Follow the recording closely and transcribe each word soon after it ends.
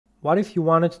What if you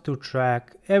wanted to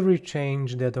track every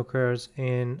change that occurs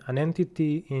in an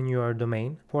entity in your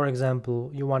domain? For example,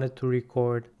 you wanted to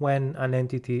record when an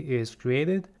entity is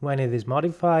created, when it is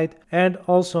modified, and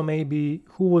also maybe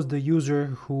who was the user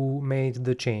who made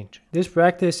the change. This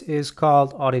practice is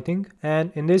called auditing,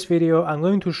 and in this video I'm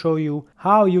going to show you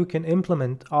how you can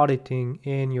implement auditing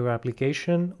in your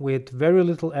application with very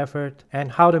little effort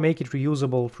and how to make it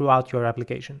reusable throughout your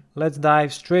application. Let's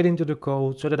dive straight into the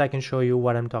code so that I can show you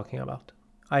what I'm talking about.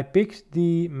 I picked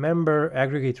the member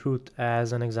aggregate root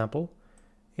as an example.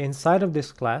 Inside of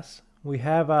this class, we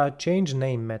have a change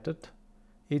name method.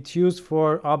 It's used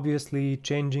for obviously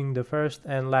changing the first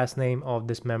and last name of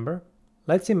this member.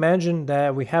 Let's imagine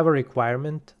that we have a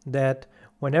requirement that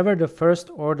whenever the first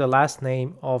or the last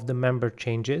name of the member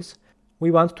changes,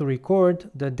 we want to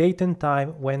record the date and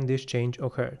time when this change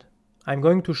occurred. I'm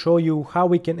going to show you how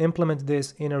we can implement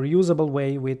this in a reusable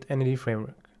way with Entity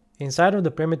Framework. Inside of the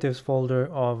primitives folder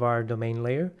of our domain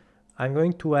layer, I'm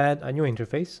going to add a new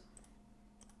interface.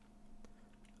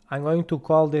 I'm going to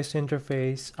call this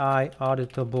interface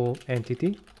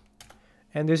IAuditableEntity,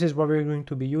 and this is what we're going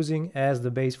to be using as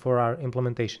the base for our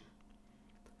implementation.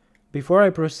 Before I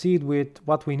proceed with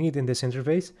what we need in this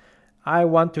interface, I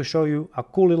want to show you a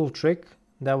cool little trick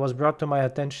that was brought to my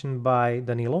attention by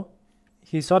Danilo.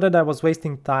 He saw that I was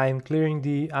wasting time clearing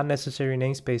the unnecessary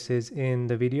namespaces in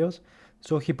the videos,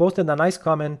 so he posted a nice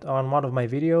comment on one of my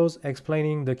videos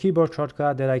explaining the keyboard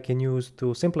shortcut that I can use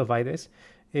to simplify this.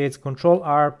 It's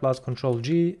Ctrl+R plus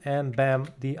Ctrl+G, and bam,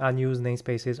 the unused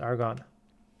namespaces are gone.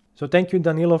 So thank you,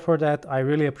 Danilo, for that. I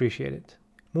really appreciate it.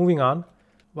 Moving on,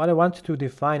 what I want to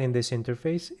define in this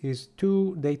interface is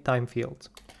two datetime fields.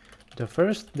 The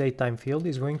first datetime field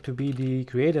is going to be the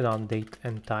created on date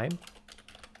and time.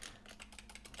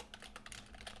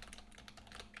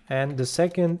 And the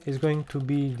second is going to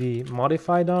be the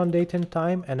modified on date and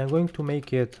time, and I'm going to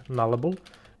make it nullable.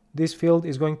 This field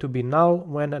is going to be null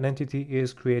when an entity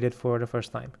is created for the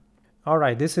first time.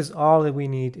 Alright, this is all that we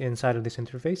need inside of this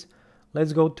interface.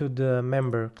 Let's go to the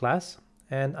member class,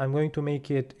 and I'm going to make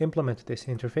it implement this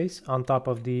interface on top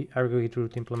of the aggregate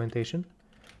root implementation.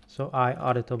 So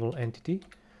IAuditableEntity.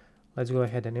 Let's go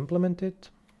ahead and implement it.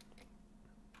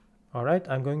 Alright,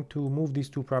 I'm going to move these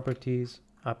two properties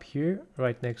up here,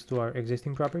 right next to our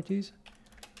existing properties,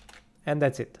 and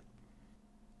that's it.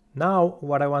 Now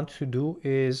what I want to do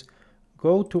is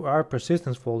go to our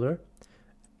persistence folder.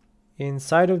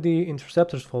 Inside of the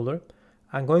interceptors folder,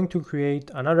 I'm going to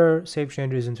create another save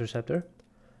changes interceptor.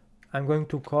 I'm going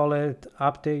to call it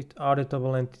update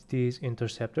auditable entities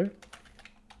interceptor.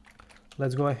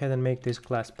 Let's go ahead and make this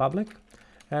class public,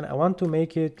 and I want to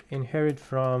make it inherit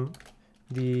from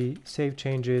the save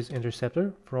changes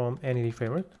interceptor from Entity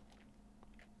Framework.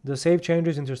 The save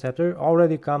changes interceptor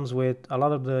already comes with a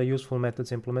lot of the useful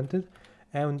methods implemented,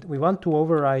 and we want to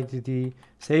override the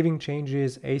saving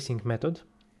changes async method.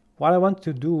 What I want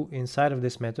to do inside of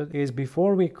this method is,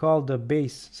 before we call the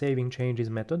base saving changes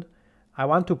method, I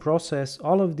want to process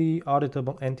all of the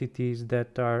auditable entities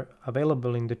that are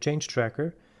available in the change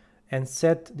tracker and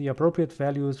set the appropriate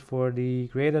values for the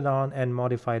created on and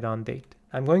modified on date.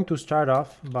 I'm going to start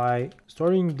off by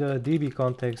storing the DB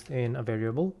context in a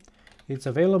variable. It's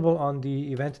available on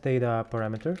the event data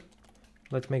parameter.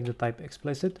 Let's make the type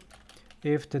explicit.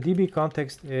 If the DB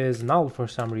context is null for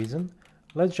some reason,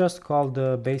 let's just call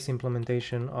the base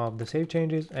implementation of the save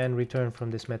changes and return from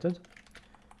this method.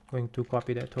 Going to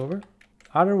copy that over.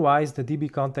 Otherwise, the DB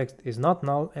context is not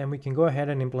null, and we can go ahead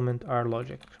and implement our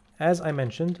logic. As I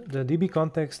mentioned, the DB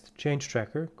context change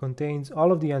tracker contains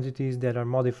all of the entities that are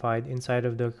modified inside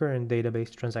of the current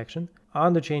database transaction.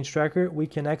 On the change tracker, we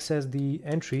can access the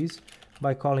entries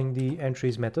by calling the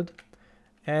entries method,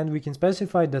 and we can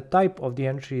specify the type of the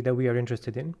entry that we are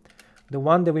interested in. The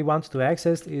one that we want to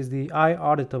access is the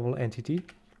IAuditableEntity,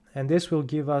 and this will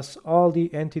give us all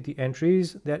the entity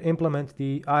entries that implement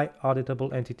the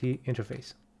IAuditableEntity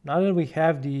interface. Now that we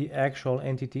have the actual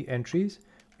entity entries,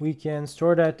 we can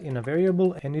store that in a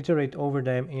variable and iterate over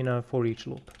them in a for each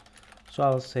loop. So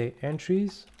I'll say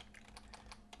entries,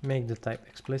 make the type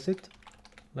explicit.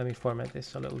 Let me format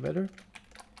this a little better.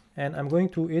 And I'm going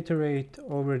to iterate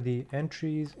over the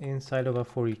entries inside of a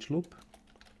for each loop.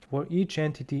 For each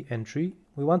entity entry,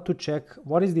 we want to check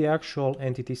what is the actual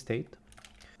entity state.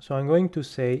 So I'm going to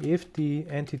say if the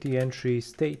entity entry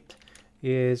state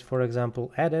is, for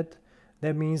example, added,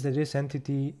 that means that this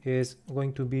entity is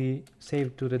going to be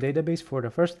saved to the database for the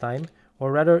first time,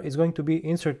 or rather is going to be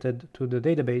inserted to the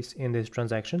database in this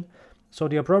transaction. So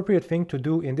the appropriate thing to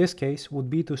do in this case would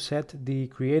be to set the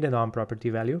created on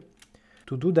property value.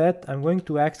 To do that, I'm going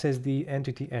to access the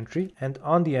entity entry, and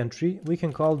on the entry we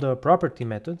can call the property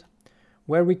method,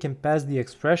 where we can pass the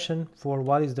expression for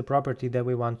what is the property that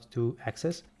we want to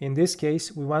access. In this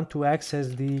case, we want to access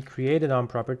the created_on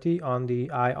property on the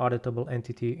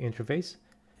IAuditableEntity interface,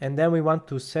 and then we want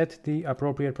to set the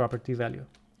appropriate property value.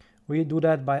 We do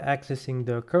that by accessing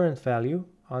the current value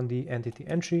on the entity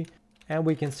entry, and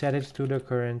we can set it to the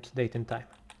current date and time.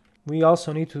 We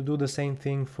also need to do the same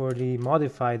thing for the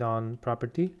modified_on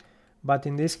property, but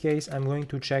in this case I'm going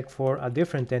to check for a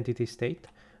different entity state.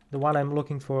 The one I'm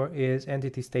looking for is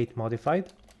entity state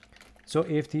modified. So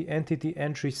if the entity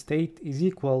entry state is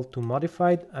equal to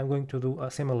modified, I'm going to do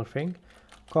a similar thing,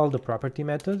 call the property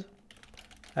method,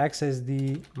 access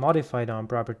the modified_on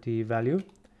property value,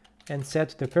 and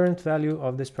set the current value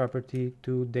of this property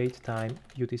to date time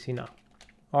UTC now.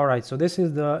 Alright, so this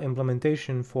is the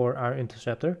implementation for our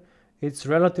interceptor. It's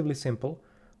relatively simple.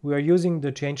 We are using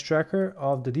the change tracker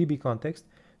of the DB context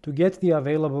to get the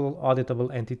available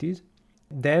auditable entities.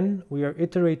 Then we are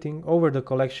iterating over the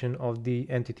collection of the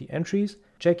entity entries,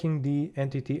 checking the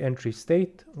entity entry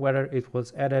state, whether it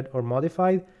was added or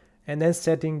modified, and then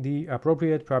setting the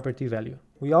appropriate property value.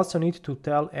 We also need to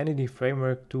tell Entity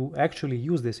Framework to actually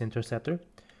use this interceptor.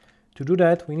 To do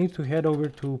that, we need to head over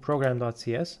to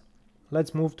program.cs.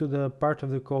 Let's move to the part of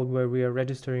the code where we are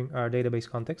registering our database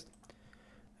context.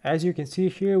 As you can see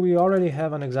here, we already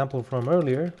have an example from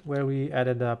earlier where we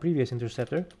added a previous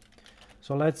interceptor.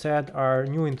 So let's add our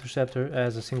new interceptor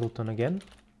as a singleton again.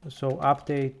 So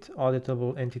update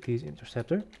auditable entities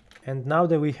interceptor. And now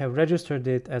that we have registered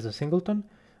it as a singleton,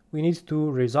 we need to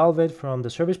resolve it from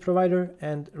the service provider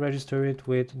and register it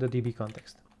with the DB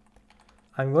context.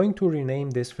 I'm going to rename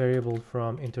this variable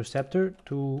from interceptor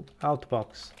to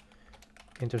outbox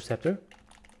interceptor.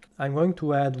 I'm going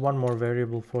to add one more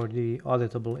variable for the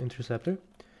auditable interceptor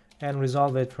and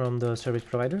resolve it from the service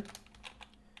provider.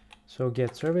 So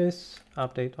get service,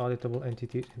 update auditable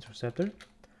entities interceptor.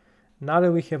 Now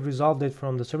that we have resolved it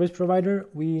from the service provider,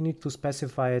 we need to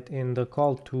specify it in the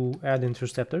call to add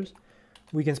interceptors.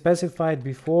 We can specify it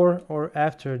before or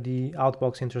after the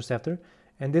outbox interceptor,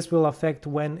 and this will affect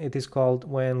when it is called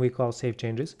when we call save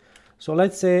changes. So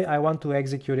let's say I want to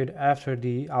execute it after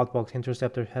the outbox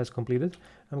interceptor has completed.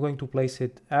 I'm going to place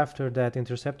it after that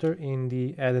interceptor in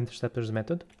the add interceptors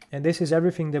method. And this is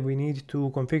everything that we need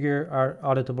to configure our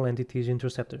auditable entities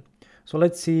interceptor. So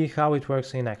let's see how it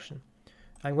works in action.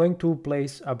 I'm going to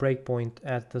place a breakpoint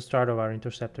at the start of our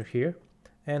interceptor here,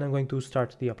 and I'm going to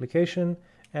start the application,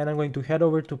 and I'm going to head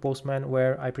over to Postman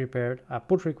where I prepared a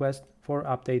put request for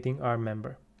updating our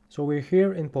member. So we're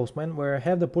here in Postman where I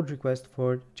have the put request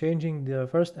for changing the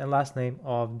first and last name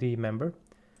of the member.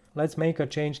 Let's make a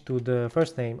change to the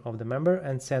first name of the member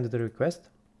and send the request.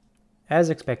 As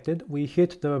expected, we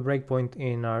hit the breakpoint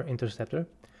in our interceptor.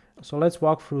 So let's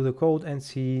walk through the code and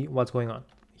see what's going on.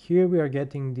 Here we are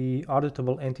getting the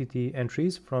auditable entity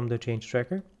entries from the change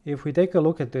tracker. If we take a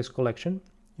look at this collection,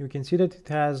 you can see that it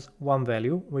has one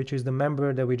value, which is the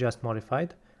member that we just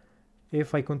modified.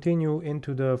 If I continue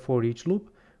into the for each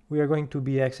loop, we are going to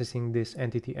be accessing this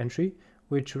entity entry,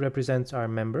 which represents our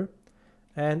member.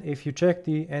 And if you check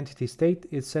the entity state,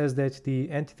 it says that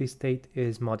the entity state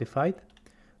is modified.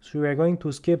 So we are going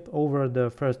to skip over the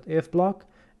first if block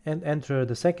and enter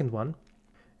the second one.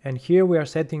 And here we are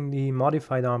setting the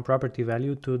modified_on property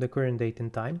value to the current date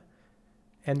and time.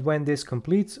 And when this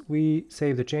completes, we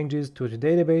save the changes to the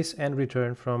database and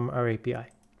return from our API.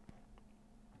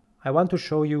 I want to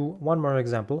show you one more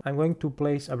example. I'm going to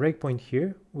place a breakpoint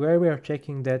here where we are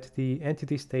checking that the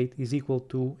entity state is equal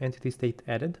to entity state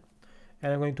added.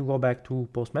 And I'm going to go back to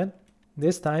Postman.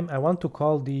 This time I want to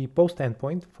call the post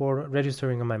endpoint for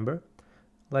registering a member.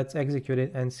 Let's execute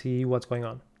it and see what's going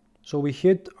on. So we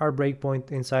hit our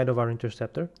breakpoint inside of our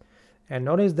interceptor. And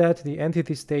notice that the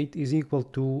entity state is equal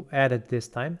to added this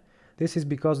time. This is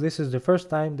because this is the first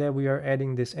time that we are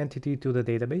adding this entity to the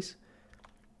database.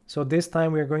 So this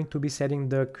time we are going to be setting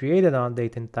the created_on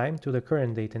date and time to the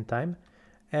current date and time.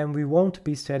 And we won't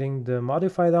be setting the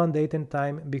modified_on date and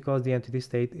time because the entity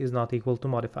state is not equal to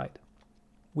modified.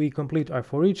 We complete our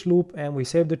for each loop and we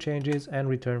save the changes and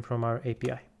return from our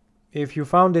API. If you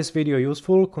found this video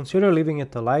useful, consider leaving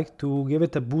it a like to give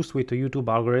it a boost with the YouTube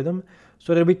algorithm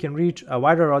so that we can reach a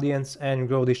wider audience and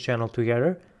grow this channel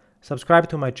together. Subscribe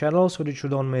to my channel so that you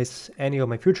don't miss any of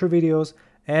my future videos,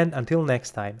 and until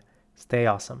next time, stay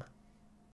awesome.